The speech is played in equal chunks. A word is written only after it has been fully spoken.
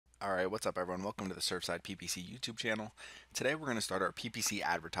Alright, what's up everyone? Welcome to the Surfside PPC YouTube channel. Today we're going to start our PPC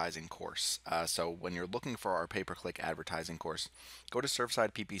advertising course. So when you're looking for our pay-per-click advertising course, go to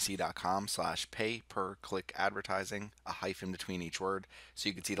surfsideppc.com/pay-per-click advertising, a hyphen between each word, so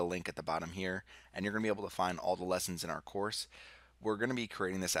you can see the link at the bottom here, and you're going to be able to find all the lessons in our course. We're going to be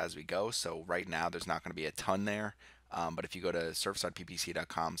creating this as we go, so right now there's not going to be a ton there. But if you go to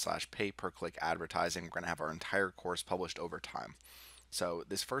surfsideppc.com/pay-per-click advertising, we're going to have our entire course published over time. So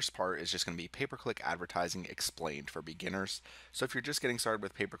this first part is just going to be pay-per-click advertising explained for beginners. So if you're just getting started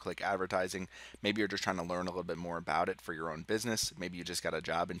with pay-per-click advertising, maybe you're just trying to learn a little bit more about it for your own business. Maybe you just got a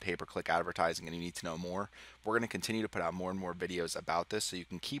job in pay-per-click advertising and you need to know more. We're going to continue to put out more and more videos about this so you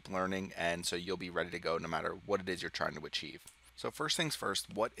can keep learning and so you'll be ready to go no matter what it is you're trying to achieve. So first things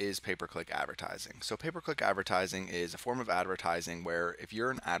first, what is pay-per-click advertising? So pay-per-click advertising is a form of advertising where if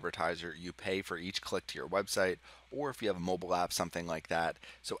you're an advertiser, you pay for each click to your website, or if you have a mobile app, something like that.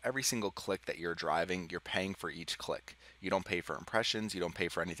 So every single click that you're driving, you're paying for each click. You don't pay for impressions, you don't pay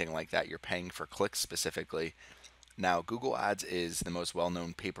for anything like that. You're paying for clicks specifically. Now, Google Ads is the most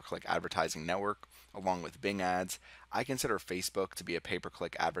well-known pay-per-click advertising network, along with Bing Ads. I consider Facebook to be a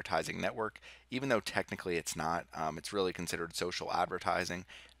pay-per-click advertising network, even though technically it's not. It's really considered social advertising,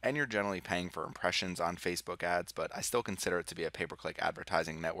 and you're generally paying for impressions on Facebook ads, but I still consider it to be a pay-per-click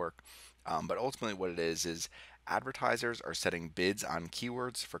advertising network. But ultimately what it is advertisers are setting bids on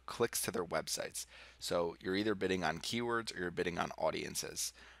keywords for clicks to their websites. So you're either bidding on keywords or you're bidding on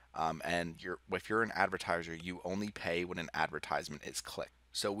audiences. If you're an advertiser, you only pay when an advertisement is clicked.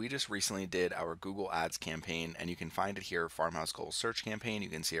 So we just recently did our Google Ads campaign, and you can find it here, Farmhouse Goals Search Campaign. You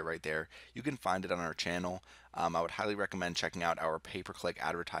can see it right there. You can find it on our channel. I would highly recommend checking out our pay-per-click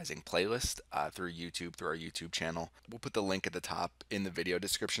advertising playlist through YouTube, through our YouTube channel. We'll put the link at the top in the video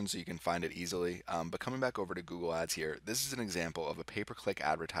description so you can find it easily. But coming back over to Google Ads here, this is an example of a pay-per-click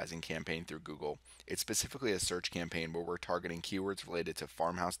advertising campaign through Google. It's specifically a search campaign where we're targeting keywords related to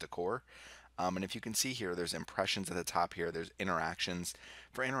farmhouse decor. And if you can see here, there's impressions at the top here, there's interactions.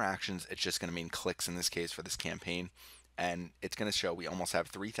 For interactions, it's just going to mean clicks in this case for this campaign. And it's going to show we almost have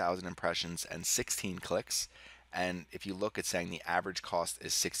 3,000 impressions and 16 clicks. And if you look, it's saying the average cost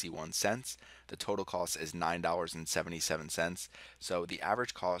is 61 cents. The total cost is $9.77. So the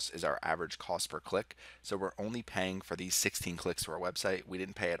average cost is our average cost per click. So we're only paying for these 16 clicks to our website. We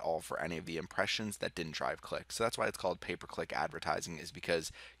didn't pay at all for any of the impressions that didn't drive clicks. So that's why it's called pay-per-click advertising, is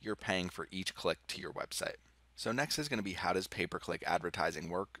because you're paying for each click to your website. So next is going to be, how does pay-per-click advertising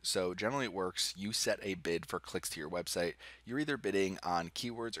work? So generally it works, you set a bid for clicks to your website. You're either bidding on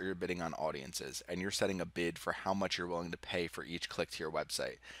keywords or you're bidding on audiences, and you're setting a bid for how much you're willing to pay for each click to your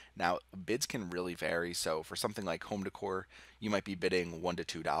website. Now, bids can really vary. So for something like home decor, you might be bidding $1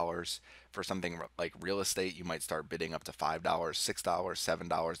 to $2. For something like real estate, you might start bidding up to $5, $6,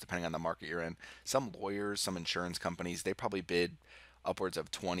 $7, depending on the market you're in. Some lawyers, some insurance companies, they probably bid upwards of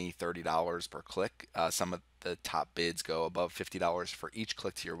 $20, $30 per click. Some of the top bids go above $50 for each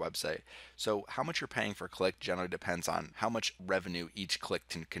click to your website. So how much you're paying for click generally depends on how much revenue each click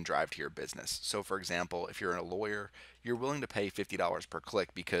can drive to your business. So for example, if you're a lawyer, you're willing to pay $50 per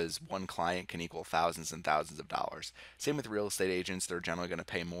click because one client can equal thousands and thousands of dollars. Same with real estate agents, they're generally going to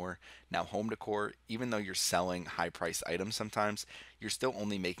pay more. Now home decor, even though you're selling high priced items sometimes, you're still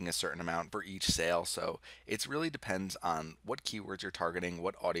only making a certain amount for each sale. So it really depends on what keywords you're targeting,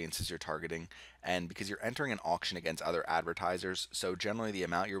 what audiences you're targeting, and because you're entering an auction against other advertisers, so generally the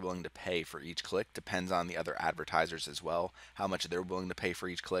amount you're willing to pay for each click depends on the other advertisers as well, how much they're willing to pay for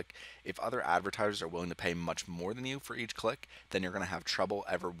each click. If other advertisers are willing to pay much more than you for each click, then you're going to have trouble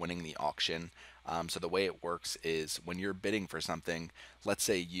ever winning the auction. So the way it works is, when you're bidding for something, let's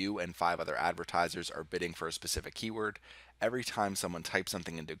say you and 5 other advertisers are bidding for a specific keyword. Every time someone types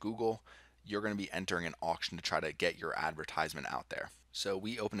something into Google, you're going to be entering an auction to try to get your advertisement out there. So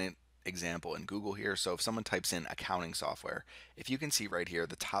we open an example in Google here. So if someone types in accounting software, if you can see right here,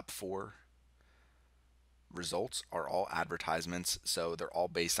 the top 4 results are all advertisements, so they're all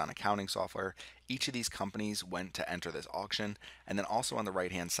based on accounting software. Each of these companies went to enter this auction, and then also on the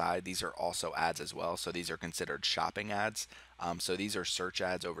right hand side, these are also ads as well. So these are considered shopping ads. So these are search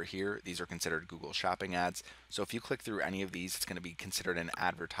ads over here. These are considered Google shopping ads. So if you click through any of these, it's going to be considered an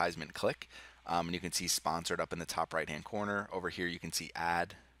advertisement click. And you can see sponsored up in the top right hand corner. Over here you can see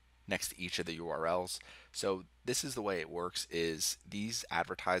ad next to each of the URLs. So this is the way it works, is these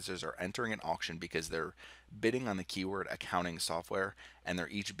advertisers are entering an auction because they're bidding on the keyword accounting software, and they're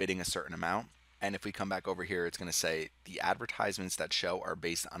each bidding a certain amount. And if we come back over here, it's going to say the advertisements that show are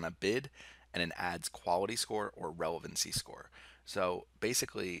based on a bid and an ad's quality score or relevancy score. So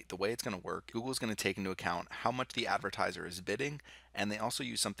basically, the way it's going to work, Google is going to take into account how much the advertiser is bidding, and they also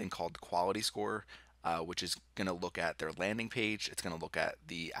use something called quality score, which is going to look at their landing page. It's going to look at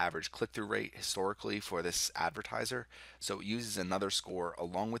the average click through rate historically for this advertiser. So it uses another score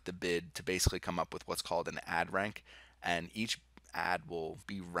along with the bid to basically come up with what's called an ad rank, and each ad will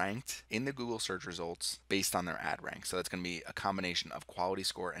be ranked in the Google search results based on their ad rank. So that's going to be a combination of quality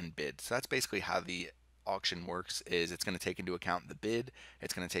score and bid. So that's basically how the auction works. Is it's going to take into account the bid,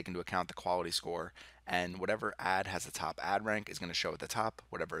 it's going to take into account the quality score, and whatever ad has the top ad rank is going to show at the top,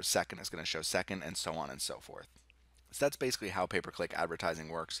 whatever is second is going to show second, and so on and so forth. So that's basically how pay-per-click advertising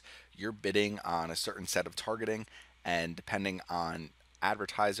works. You're bidding on a certain set of targeting, and depending on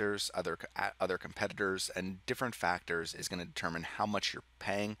advertisers, other competitors, and different factors is going to determine how much you're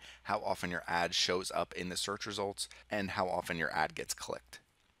paying, how often your ad shows up in the search results, and how often your ad gets clicked.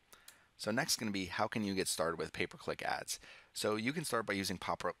 So next is going to be how can you get started with pay-per-click ads. So you can start by using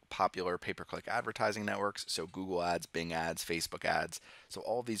popular pay-per-click advertising networks, so Google ads, Bing ads, Facebook ads. So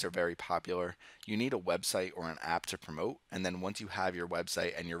all of these are very popular. You need a website or an app to promote, and then once you have your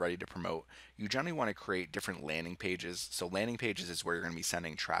website and you're ready to promote, you generally want to create different landing pages. So landing pages is where you're going to be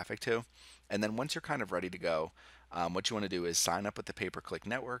sending traffic to. And then once you're kind of ready to go, what you want to do is sign up with the pay-per-click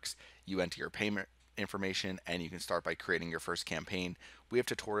networks. You enter your payment information and you can start by creating your first campaign. We have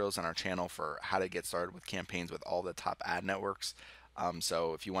tutorials on our channel for how to get started with campaigns with all the top ad networks.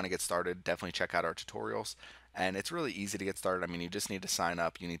 So if you want to get started, definitely check out our tutorials. And it's really easy to get started. I mean, you just need to sign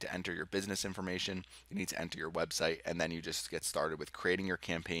up, you need to enter your business information, you need to enter your website, and then you just get started with creating your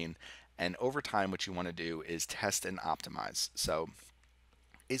campaign. And over time, what you want to do is test and optimize. So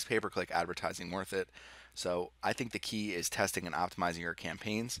is pay-per-click advertising worth it? So I think the key is testing and optimizing your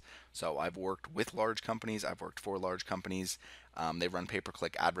campaigns. So I've worked with large companies, I've worked for large companies. They run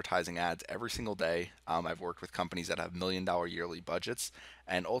pay-per-click advertising ads every single day. I've worked with companies that have $1 million yearly budgets,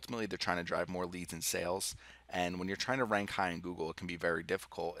 and ultimately they're trying to drive more leads and sales. And when you're trying to rank high in Google, it can be very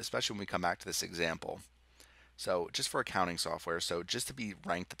difficult, especially when we come back to this example. So just for accounting software, so just to be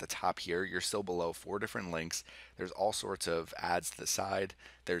ranked at the top here, you're still below 4 different links. There's all sorts of ads to the side.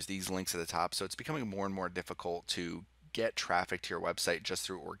 There's these links at the top. So it's becoming more and more difficult to get traffic to your website just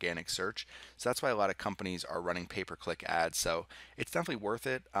through organic search. So that's why a lot of companies are running pay-per-click ads. So it's definitely worth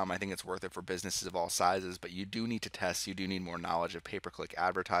it. I think it's worth it for businesses of all sizes, but you do need to test. You do need more knowledge of pay-per-click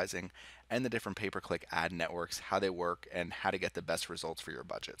advertising and the different pay-per-click ad networks, how they work, and how to get the best results for your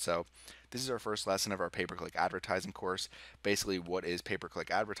budget. So this is our first lesson of our pay-per-click advertising course. Basically, what is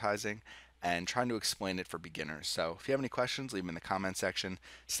pay-per-click advertising, and trying to explain it for beginners. So if you have any questions, leave them in the comment section.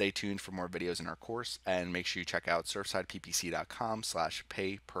 Stay tuned for more videos in our course, and make sure you check out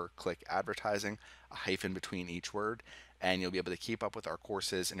surfsideppc.com/pay-per-click advertising, a hyphen between each word, and you'll be able to keep up with our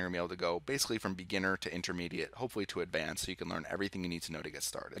courses, and you're going to be able to go basically from beginner to intermediate, hopefully to advanced, so you can learn everything you need to know to get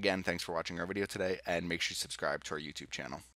started. Again, thanks for watching our video today, and make sure you subscribe to our YouTube channel.